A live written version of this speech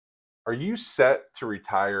Are you set to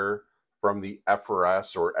retire from the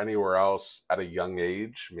FRS or anywhere else at a young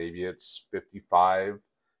age? Maybe it's 55,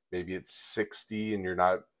 maybe it's 60, and you're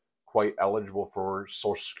not quite eligible for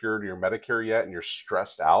Social Security or Medicare yet, and you're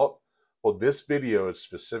stressed out. Well, this video is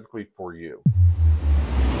specifically for you.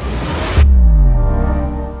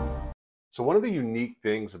 So one of the unique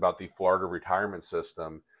things about the Florida retirement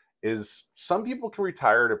system is some people can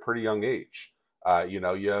retire at a pretty young age.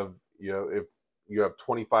 If you have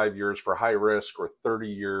 25 years for high risk or 30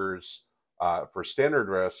 years for standard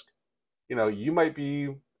risk, you might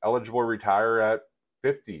be eligible to retire at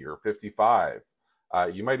 50 or 55.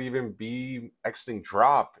 You might even be exiting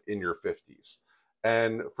drop in your 50s.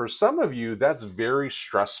 And for some of you, that's very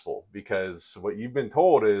stressful because what you've been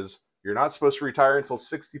told is you're not supposed to retire until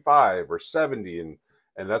 65 or 70,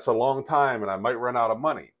 and that's a long time, and I might run out of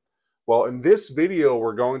money. Well, in this video,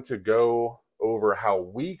 we're going to go over how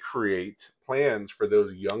we create plans for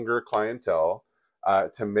those younger clientele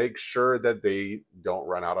to make sure that they don't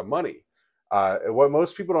run out of money. And what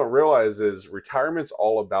most people don't realize is retirement's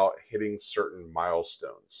all about hitting certain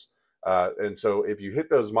milestones. And so if you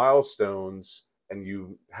hit those milestones and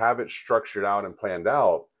you have it structured out and planned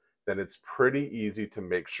out, then it's pretty easy to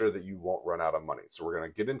make sure that you won't run out of money. So we're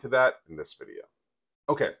going to get into that in this video.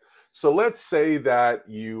 Okay, so let's say that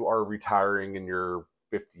you are retiring and you're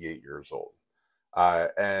 58 years old.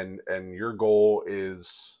 And your goal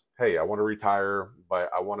is, hey, I want to retire,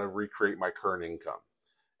 but I want to recreate my current income.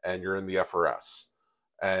 And you're in the FRS.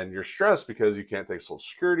 And you're stressed because you can't take Social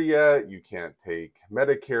Security yet, you can't take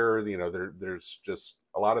Medicare, there's just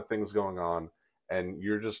a lot of things going on, and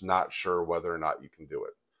you're just not sure whether or not you can do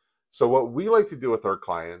it. So what we like to do with our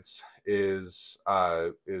clients is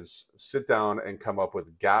sit down and come up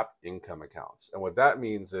with gap income accounts. And what that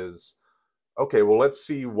means is, okay, well, let's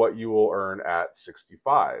see what you will earn at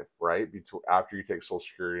 65, right? After you take Social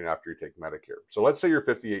Security and after you take Medicare. So let's say you're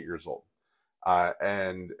 58 years old,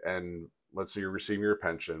 and let's say you're receiving your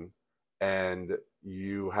pension, and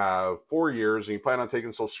you have 4 years, and you plan on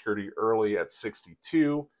taking Social Security early at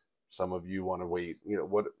 62. Some of you want to wait.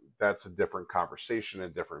 That's a different conversation, a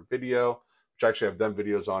different video, which actually I've done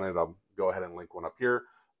videos on it. I'll go ahead and link one up here.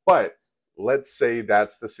 But let's say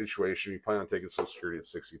that's the situation. You plan on taking Social Security at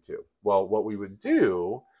 62. Well, what we would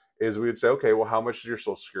do is we would say, okay, well, how much is your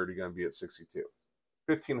Social Security going to be at 62?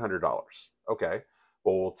 $1,500. Okay,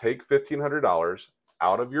 well, we'll take $1,500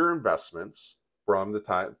 out of your investments from the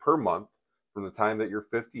time per month, from the time that you're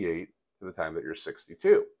 58 to the time that you're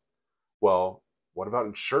 62. Well, what about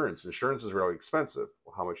insurance? Insurance is really expensive.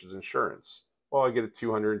 Well, how much is insurance? Well, I get a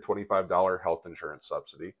 $225 health insurance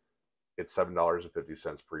subsidy. It's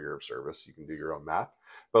 $7.50 per year of service. You can do your own math.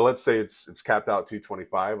 But let's say it's capped out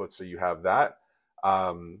 $225. Let's say you have that.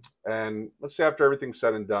 And let's say after everything's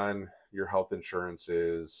said and done, your health insurance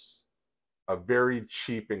is a very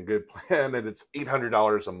cheap and good plan, and it's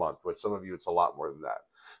 $800 a month, which some of you, it's a lot more than that.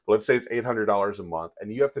 But let's say it's $800 a month,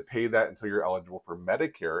 and you have to pay that until you're eligible for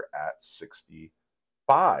Medicare at 65.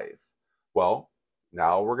 Well,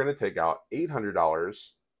 now we're going to take out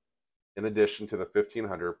 $800 in addition to the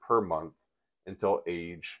 $1,500 per month until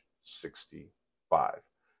age 65.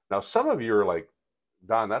 Now, some of you are like,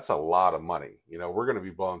 Don, that's a lot of money. We're going to be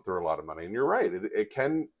blowing through a lot of money. And you're right. It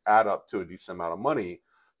can add up to a decent amount of money.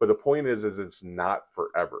 But the point is it's not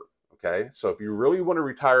forever. Okay. So if you really want to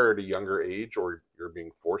retire at a younger age, or you're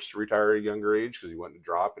being forced to retire at a younger age because you went to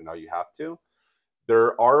drop and now you have to,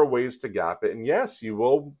 there are ways to gap it. And yes, you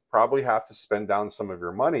will probably have to spend down some of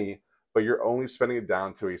your money, but you're only spending it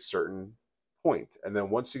down to a certain point. And then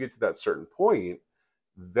once you get to that certain point,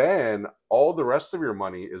 then all the rest of your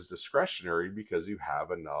money is discretionary because you have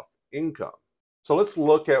enough income. So let's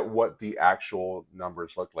look at what the actual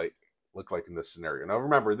numbers look like in this scenario. Now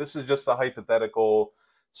remember, this is just a hypothetical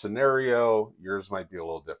scenario. Yours might be a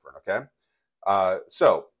little different, okay?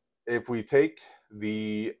 So if we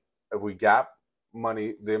gap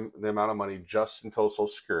money, the amount of money just until Social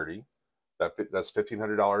Security, that's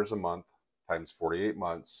 $1,500 a month times 48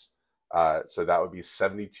 months. So that would be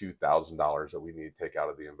 $72,000 that we need to take out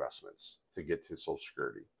of the investments to get to Social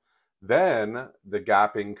Security. Then the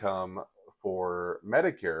gap income for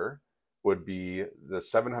Medicare would be the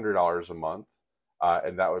 $700 a month,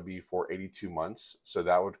 and that would be for 82 months. So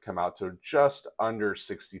that would come out to just under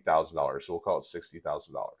 $60,000. So we'll call it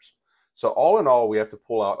 $60,000. So all in all, we have to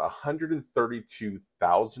pull out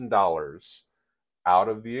 $132,000 out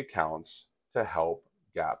of the accounts to help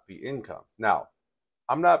gap the income. Now,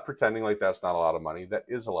 I'm not pretending like that's not a lot of money. That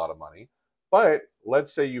is a lot of money. But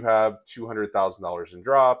let's say you have $200,000 in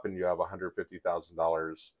drop and you have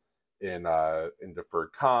 $150,000 in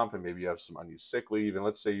deferred comp, and maybe you have some unused sick leave, and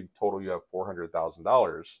let's say total you have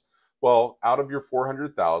 $400,000. Well, out of your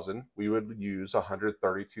 400,000, we would use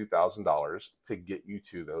 $132,000 to get you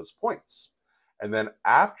to those points. And then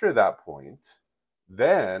after that point,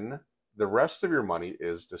 then the rest of your money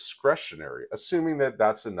is discretionary, assuming that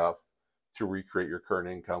that's enough to recreate your current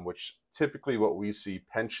income, which typically what we see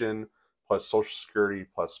pension plus Social Security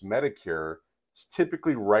plus Medicare, it's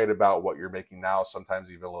typically right about what you're making now, sometimes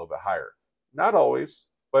even a little bit higher. Not always,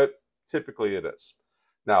 but typically it is.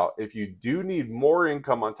 Now, if you do need more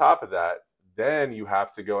income on top of that, then you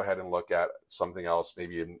have to go ahead and look at something else,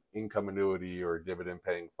 maybe an income annuity or a dividend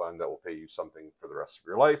paying fund that will pay you something for the rest of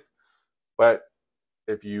your life. But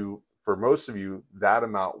for most of you, that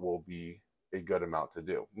amount will be a good amount to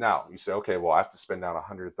do. Now, you say, okay, well, I have to spend down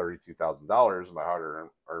 $132,000 of my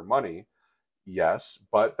hard-earned money. Yes,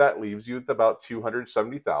 but that leaves you with about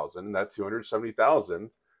 270,000. That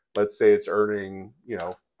 270,000, let's say it's earning,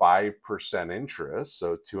 5% interest,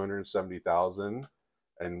 so 270,000,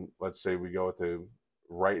 and let's say we go with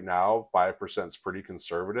right now 5% is pretty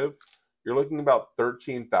conservative. You're looking about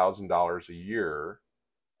 $13,000 a year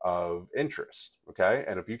of interest, okay?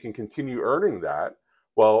 And if you can continue earning that,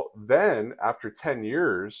 well, then after 10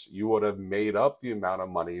 years, you would have made up the amount of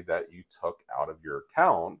money that you took out of your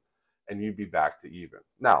account and you'd be back to even.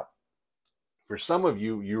 Now, for some of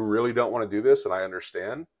you, you really don't want to do this, and I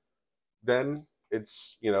understand, then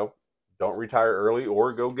it's, don't retire early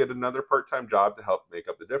or go get another part-time job to help make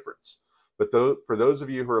up the difference. But for those of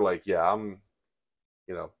you who are like, yeah, I'm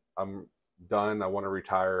done. I want to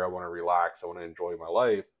retire. I want to relax. I want to enjoy my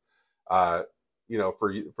life.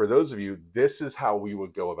 For those of you, this is how we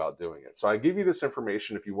would go about doing it. So I give you this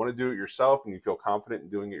information. If you want to do it yourself and you feel confident in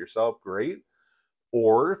doing it yourself, great.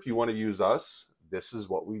 Or if you want to use us, this is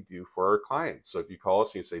what we do for our clients. So if you call us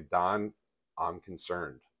and you say, Don, I'm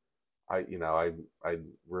concerned. I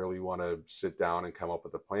really want to sit down and come up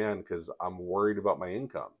with a plan because I'm worried about my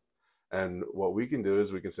income. And what we can do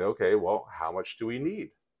is we can say, okay, well, how much do we need?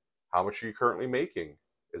 How much are you currently making?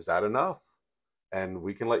 Is that enough? And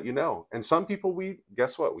we can let you know. And some people,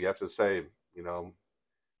 guess what? We have to say, you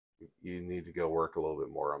need to go work a little bit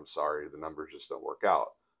more. I'm sorry, the numbers just don't work out.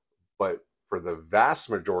 But for the vast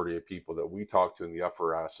majority of people that we talk to in the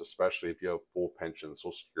FRS, especially if you have full pension,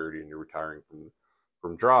 Social Security, and you're retiring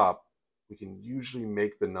from drop, we can usually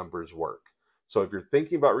make the numbers work. So if you're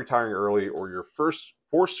thinking about retiring early or you're first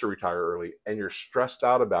forced to retire early and you're stressed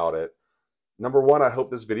out about it, number one, I hope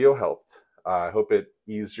this video helped. I hope it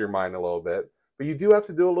eased your mind a little bit, but you do have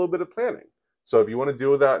to do a little bit of planning. So if you want to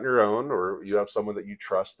deal with that on your own, or you have someone that you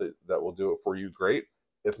trust that will do it for you, great.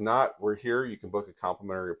 If not, we're here. You can book a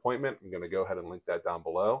complimentary appointment. I'm going to go ahead and link that down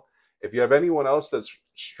below. If you have anyone else that's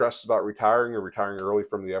stressed about retiring or retiring early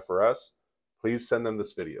from the FRS, please send them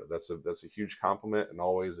this video. That's a huge compliment. And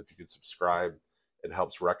always, if you could subscribe, it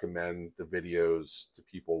helps recommend the videos to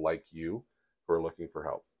people like you who are looking for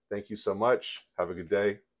help. Thank you so much. Have a good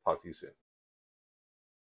day. Talk to you soon.